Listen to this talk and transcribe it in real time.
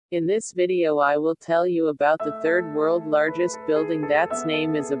In this video I will tell you about the third world largest building that's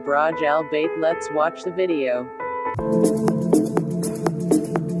name is Abraj Al Bait. Let's watch the video.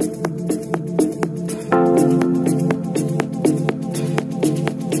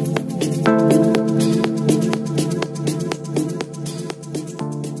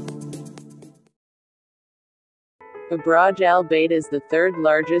 Abraj Al Bait is the third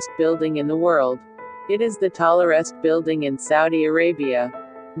largest building in the world. It is the Tallerest building in Saudi Arabia.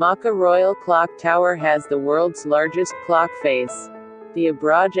 Makkah Royal Clock Tower has the world's largest clock face. The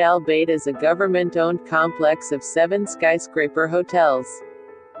Abraj Al Bait is a government-owned complex of 7 skyscraper hotels.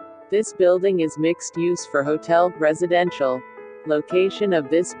 This building is mixed use for hotel, residential. Location of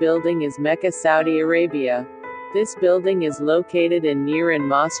this building is Mecca, Saudi Arabia. This building is located in near in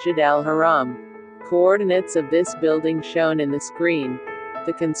Masjid al-Haram. Coordinates of this building shown in the screen.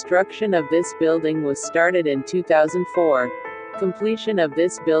 The construction of this building was started in 2004. Completion of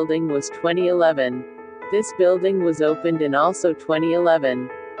this building was 2011. This building was opened in also 2011.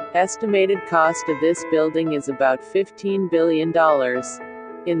 Estimated cost of this building is about $15 billion.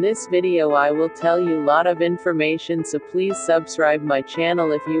 In this video I will tell you lot of information, so please subscribe my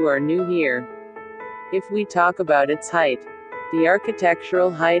channel if you are new here. If we talk about its height, the architectural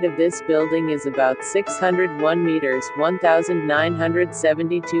height of this building is about 601 meters,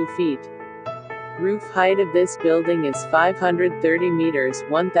 1,972 feet. Roof height of this building is 530 meters,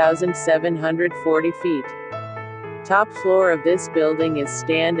 1,740 feet. Top floor of this building is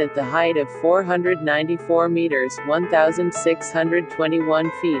stand at the height of 494 meters,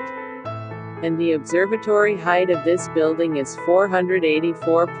 1,621 feet. And the observatory height of this building is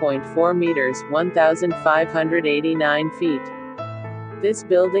 484.4 meters, 1,589 feet. This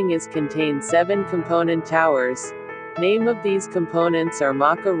building contains 7 component towers. Name of these components are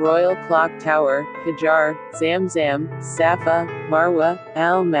Makkah Royal Clock Tower, Hajar, ZamZam, Safa, Marwah,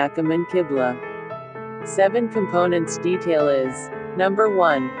 Maqam and Qibla. 7 components detail is: Number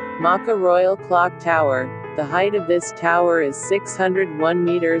 1. Makkah Royal Clock Tower. The height of this tower is 601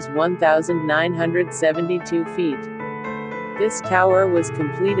 meters, 1,972 feet. This tower was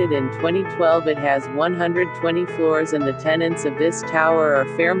completed in 2012. It has 120 floors and the tenants of this tower are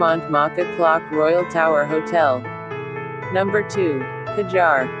Fairmont Makkah Clock Royal Tower Hotel. Number 2.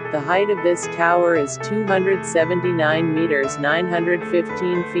 Hajar. The height of this tower is 279 meters,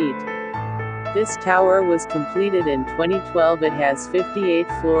 915 feet. This tower was completed in 2012. It has 58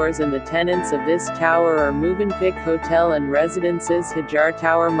 floors and the tenants of this tower are Movenpick Hotel and Residences Hajar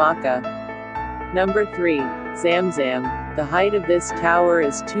Tower Makkah. Number 3. ZamZam. The height of this tower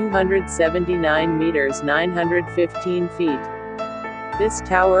is 279 meters, 915 feet. This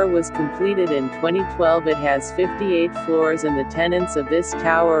tower was completed in 2012. It has 58 floors and the tenants of this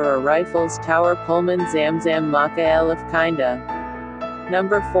tower are Rifles Tower Pullman ZamZam Makkah Elif Kinda.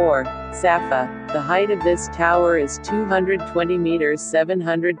 Number 4. Safa. The height of this tower is 220 meters,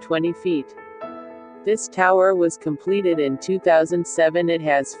 720 feet. This tower was completed in 2007. It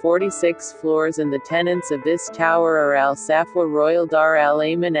has 46 floors and the tenants of this tower are Al Safwa Royal Dar Al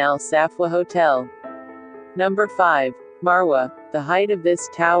Aman Al Safwa Hotel. Number 5. Marwah. The height of this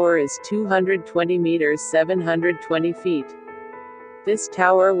tower is 220 meters, 720 feet. This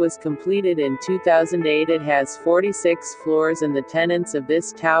tower was completed in 2008. It has 46 floors and the tenants of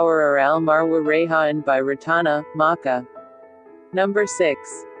this tower are Al Marwah Rayhan by Ratana, Makkah. Number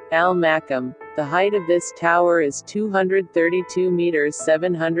 6. Al Maqam. The height of this tower is 232 meters,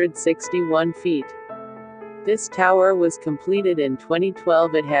 761 feet. This tower was completed in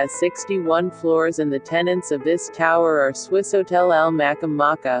 2012. It has 61 floors and the tenants of this tower are Swissôtel Al Maqam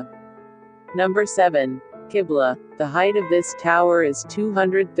Makkah. Number 7. Qibla. The height of this tower is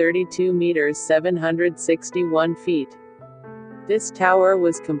 232 meters, 761 feet. This tower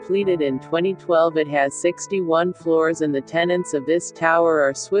was completed in 2012. It has 61 floors and the tenants of this tower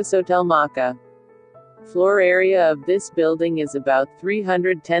are Swissôtel Makkah. Floor area of this building is about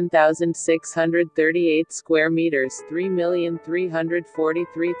 310,638 square meters,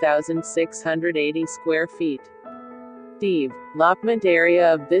 3,343,680 square feet. Development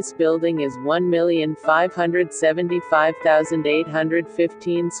area of this building is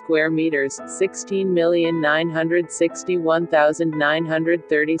 1,575,815 square meters,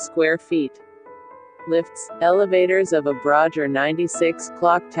 16,961,930 square feet. Lifts, elevators of Abraj are 96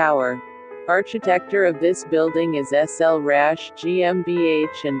 Clock Tower. Architecture of this building is SL Rash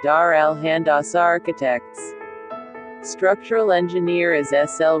GmbH and Dar Al Handasa Architects. Structural engineer is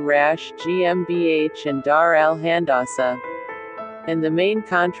SL Rash GmbH and Dar Al Handasa. And the main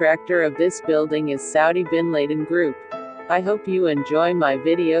contractor of this building is Saudi Bin Laden Group. I hope you enjoy my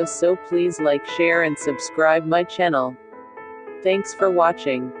video, so please like, share and subscribe my channel. Thanks for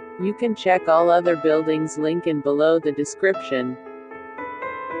watching. You can check all other buildings link in below the description.